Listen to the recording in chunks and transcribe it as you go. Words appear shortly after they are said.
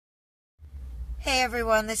Hey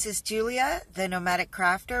everyone, this is Julia, the Nomadic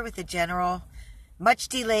Crafter, with a general, much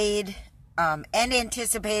delayed and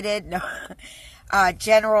anticipated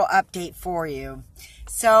general update for you.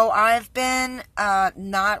 So I've been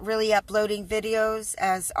not really uploading videos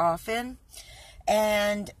as often,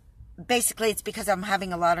 and basically it's because I'm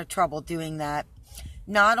having a lot of trouble doing that.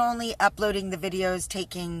 Not only uploading the videos,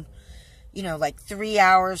 taking, like 3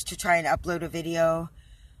 hours to try and upload a video,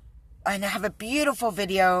 and I have a beautiful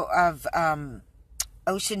video of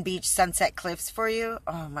Ocean Beach Sunset Cliffs for you.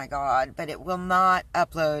 Oh my God, but it will not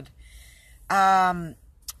upload.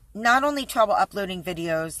 Not only trouble uploading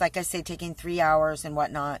videos, like I say, taking 3 hours and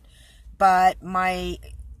whatnot, but I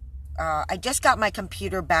just got my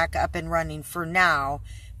computer back up and running for now,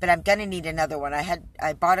 but I'm gonna need another one.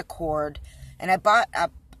 I bought a cord, and I bought a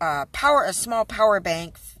small power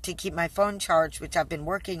bank to keep my phone charged, which I've been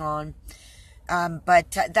working on.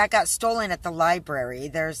 But that got stolen at the library.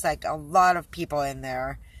 There's like a lot of people in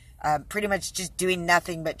there, pretty much just doing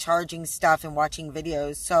nothing but charging stuff and watching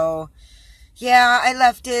videos. So yeah, I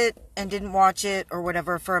left it and didn't watch it or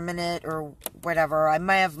whatever for a minute or whatever. I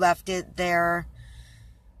might have left it there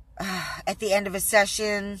at the end of a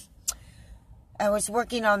session. I was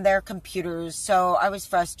working on their computers, so I was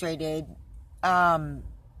frustrated. But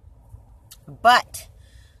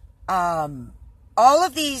all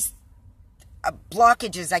of these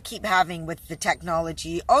blockages I keep having with the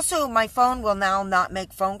technology. Also, my phone will now not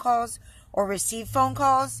make phone calls or receive phone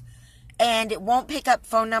calls, and it won't pick up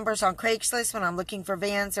phone numbers on Craigslist when I'm looking for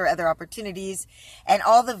vans or other opportunities. And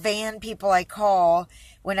all the van people I call,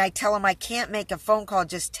 when I tell them I can't make a phone call,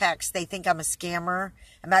 just text, they think I'm a scammer.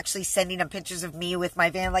 I'm actually sending them pictures of me with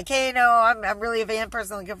my van, like, hey, no, I'm really a van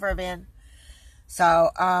person looking for a van. So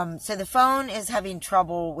the phone is having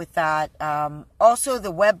trouble with that. Also,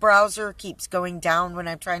 the web browser keeps going down when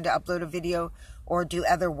I'm trying to upload a video or do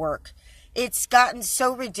other work. It's gotten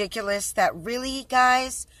so ridiculous that really,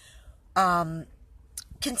 guys,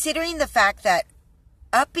 considering the fact that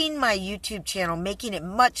upping my YouTube channel, making it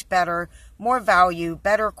much better, more value,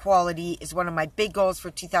 better quality is one of my big goals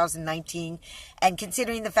for 2019. And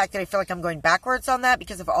considering the fact that I feel like I'm going backwards on that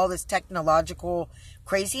because of all this technological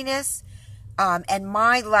craziness, and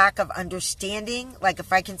my lack of understanding, like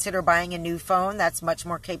if I consider buying a new phone that's much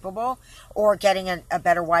more capable, or getting a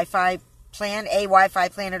better Wi-Fi plan,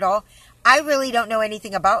 at all, I really don't know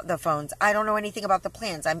anything about the phones. I don't know anything about the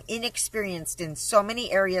plans. I'm inexperienced in so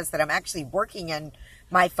many areas that I'm actually working in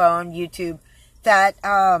my phone, YouTube, that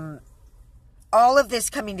all of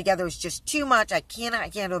this coming together is just too much. I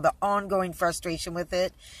cannot handle the ongoing frustration with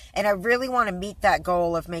it, and I really want to meet that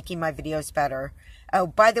goal of making my videos better. Oh,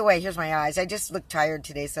 by the way, here's my eyes. I just look tired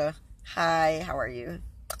today, so hi, how are you?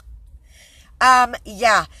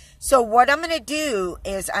 Yeah, so what I'm going to do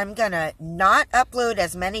is I'm going to not upload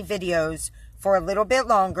as many videos for a little bit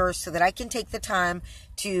longer so that I can take the time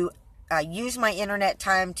to use my internet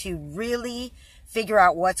time to really figure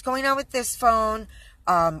out what's going on with this phone,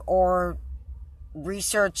 or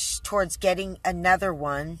research towards getting another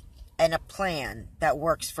one and a plan that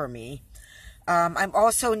works for me. I'm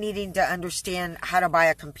also needing to understand how to buy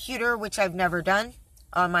a computer, which I've never done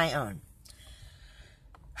on my own,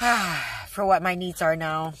 for what my needs are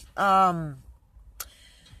now. And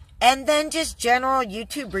then just general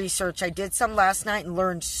YouTube research. I did some last night and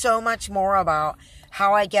learned so much more about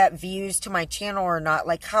how I get views to my channel or not,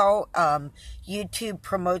 like how YouTube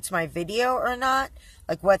promotes my video or not,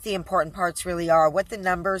 like what the important parts really are, what the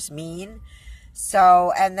numbers mean.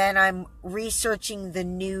 So, and then I'm researching the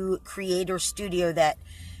new creator studio that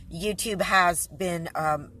YouTube has been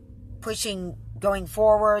pushing going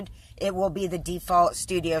forward. It will be the default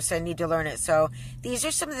studio, so I need to learn it. So these are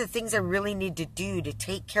some of the things I really need to do to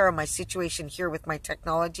take care of my situation here with my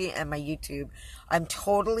technology and my YouTube. I'm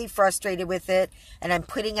totally frustrated with it, and I'm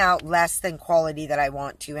putting out less than quality that I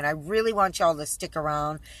want to. And I really want y'all to stick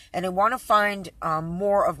around, and I want to find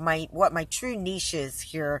more of what my true niche is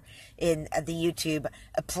here in the YouTube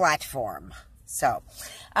platform. So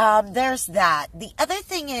there's that. The other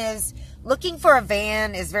thing is, looking for a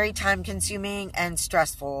van is very time consuming and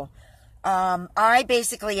stressful. I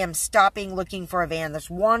basically am stopping looking for a van.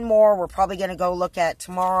 There's one more we're probably going to go look at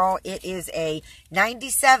tomorrow. It is a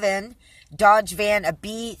 97 Dodge van, a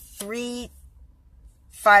B3500,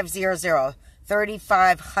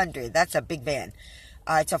 3500. That's a big van.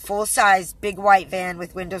 It's a full-size, big white van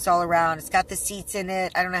with windows all around. It's got the seats in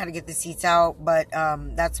it. I don't know how to get the seats out, but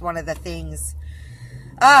that's one of the things.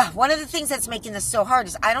 One of the things that's making this so hard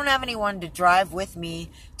is I don't have anyone to drive with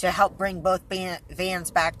me to help bring both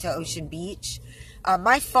vans back to Ocean Beach.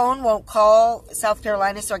 My phone won't call South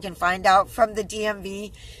Carolina, so I can find out from the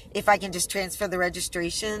DMV if I can just transfer the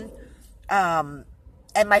registration. And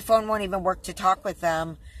my phone won't even work to talk with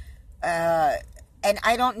them. And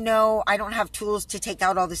I don't know, I don't have tools to take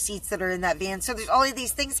out all the seats that are in that van. So there's all of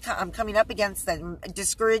these things I'm coming up against that are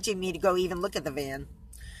discouraging me to go even look at the van.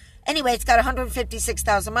 Anyway, it's got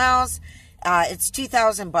 156,000 miles. It's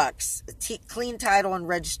 $2,000. Clean title and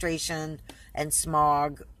registration and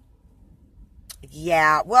smog.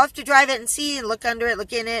 Yeah, we'll have to drive it and see and look under it,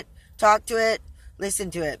 look in it, talk to it,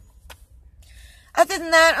 listen to it. Other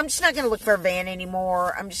than that, I'm just not going to look for a van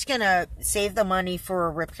anymore. I'm just going to save the money for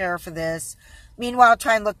a repair for this. Meanwhile,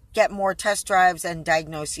 try and get more test drives and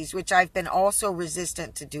diagnoses, which I've been also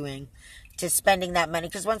resistant to doing, to spending that money.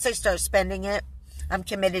 Because once I start spending it, I'm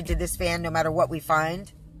committed to this van no matter what we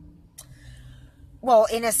find. Well,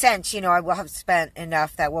 in a sense, I will have spent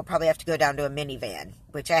enough that we'll probably have to go down to a minivan,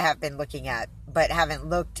 which I have been looking at, but haven't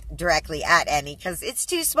looked directly at any because it's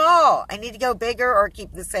too small. I need to go bigger or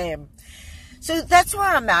keep the same. So that's where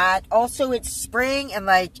I'm at. Also, it's spring, and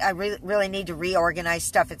I really need to reorganize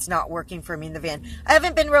stuff. It's not working for me in the van. I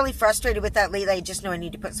haven't been really frustrated with that lately. I just know I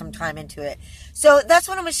need to put some time into it. So that's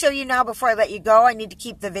what I'm going to show you now before I let you go. I need to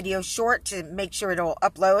keep the video short to make sure it'll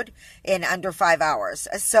upload in under 5 hours.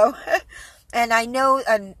 So, and I know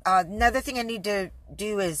another thing I need to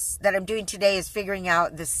do that I'm doing today is figuring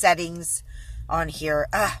out the settings on here.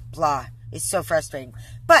 Blah. It's so frustrating.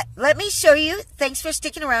 But let me show you. Thanks for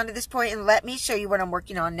sticking around to this point, and let me show you what I'm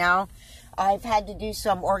working on now. I've had to do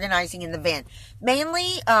some organizing in the van.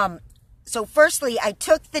 Mainly, so firstly, I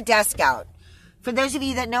took the desk out. For those of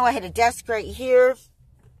you that know, I had a desk right here,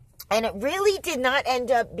 and it really did not end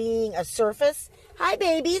up being a surface. Hi,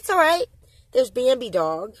 baby. It's all right. There's Bambi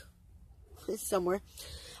dog somewhere.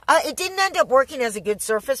 It didn't end up working as a good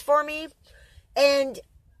surface for me, and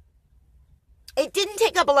it didn't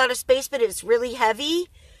take up a lot of space, but it was really heavy,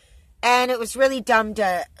 and it was really dumb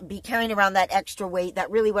to be carrying around that extra weight. That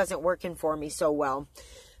really wasn't working for me so well.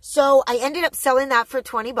 So I ended up selling that for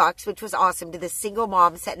 $20, which was awesome, to this single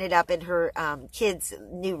mom setting it up in her kid's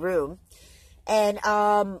new room. And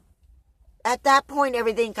at that point,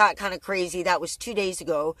 everything got kind of crazy. That was 2 days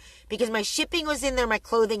ago, because my shipping was in there, my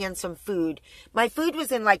clothing, and some food. My food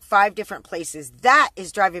was in 5 different places. That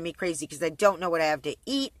is driving me crazy because I don't know what I have to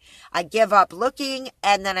eat. I give up looking,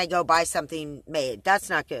 and then I go buy something made. That's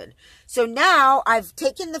not good. So now I've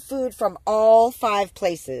taken the food from all 5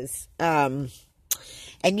 places, and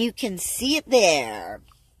you can see it there.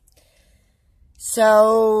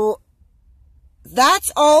 So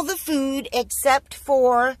that's all the food except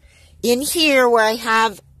for in here where I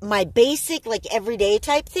have my basic, everyday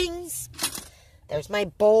type things. There's my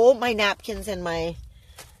bowl, my napkins, and my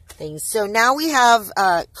things. So now we have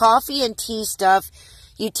coffee and tea stuff,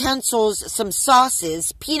 utensils, some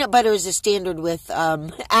sauces. Peanut butter is a standard with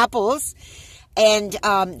apples. And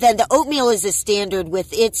then the oatmeal is a standard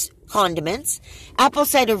with its condiments. Apple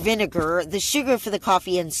cider vinegar, the sugar for the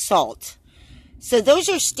coffee, and salt. So those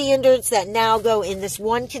are standards that now go in this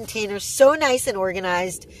one container. So nice and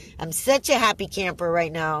organized. I'm such a happy camper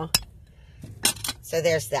right now. So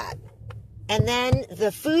there's that. And then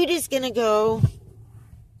the food is going to go.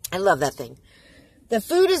 I love that thing. The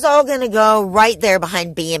food is all going to go right there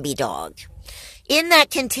behind Bambi Dog. In that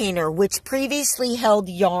container, which previously held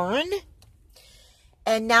yarn.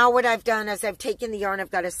 And now what I've done is I've taken the yarn. I've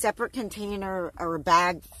got a separate container or a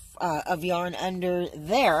bag of yarn under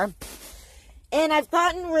there. And I've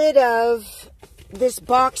gotten rid of this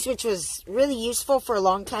box, which was really useful for a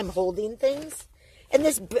long time holding things. And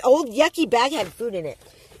this old yucky bag had food in it.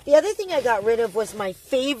 The other thing I got rid of was my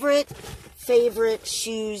favorite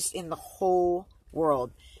shoes in the whole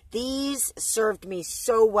world. These served me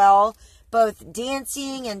so well, both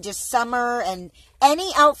dancing and just summer. And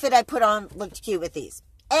any outfit I put on looked cute with these.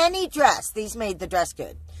 Any dress, these made the dress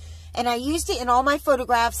good. And I used it in all my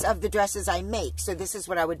photographs of the dresses I make. So this is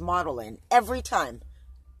what I would model in every time.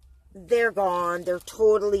 They're gone. They're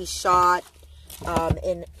totally shot.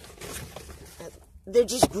 And they're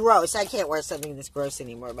just gross. I can't wear something this gross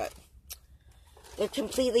anymore, but they're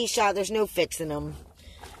completely shot. There's no fixing them.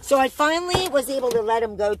 So I finally was able to let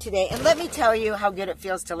them go today. And let me tell you how good it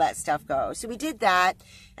feels to let stuff go. So we did that,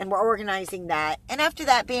 and we're organizing that. And after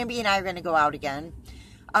that, Bambi and I are going to go out again.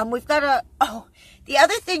 We've got the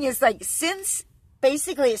other thing is, since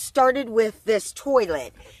basically it started with this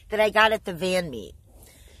toilet that I got at the van meet,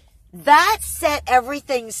 that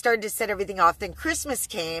started to set everything off. Then Christmas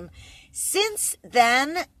came. Since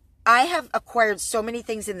then, I have acquired so many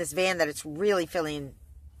things in this van that it's really feeling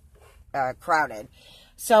crowded.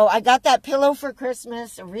 So I got that pillow for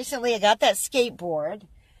Christmas. Recently, I got that skateboard.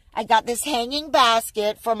 I got this hanging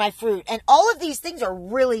basket for my fruit. And all of these things are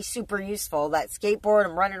really super useful. That skateboard,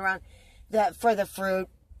 I'm running around for the fruit.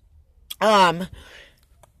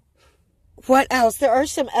 What else? There are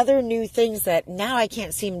some other new things that now I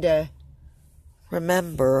can't seem to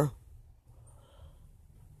remember.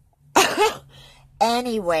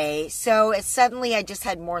 Anyway, so suddenly I just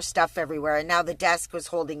had more stuff everywhere, and now the desk was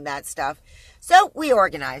holding that stuff. So we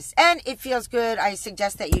organized, and it feels good. I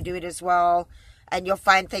suggest that you do it as well, and you'll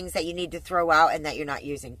find things that you need to throw out and that you're not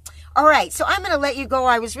using. All right, so I'm going to let you go.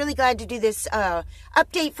 I was really glad to do this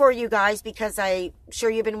update for you guys because I'm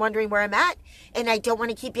sure you've been wondering where I'm at, and I don't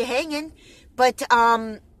want to keep you hanging. But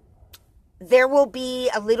there will be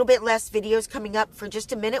a little bit less videos coming up for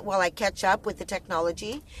just a minute while I catch up with the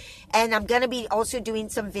technology. And I'm going to be also doing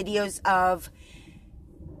some videos of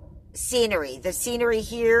scenery. The scenery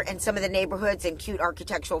here and some of the neighborhoods and cute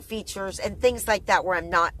architectural features and things like that where I'm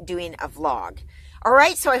not doing a vlog. All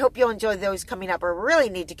right, so I hope you'll enjoy those coming up. I really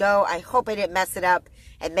need to go. I hope I didn't mess it up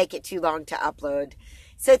and make it too long to upload.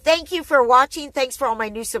 So thank you for watching. Thanks for all my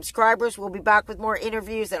new subscribers. We'll be back with more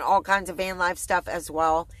interviews and all kinds of van life stuff as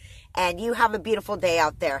well. And you have a beautiful day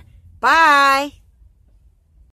out there. Bye.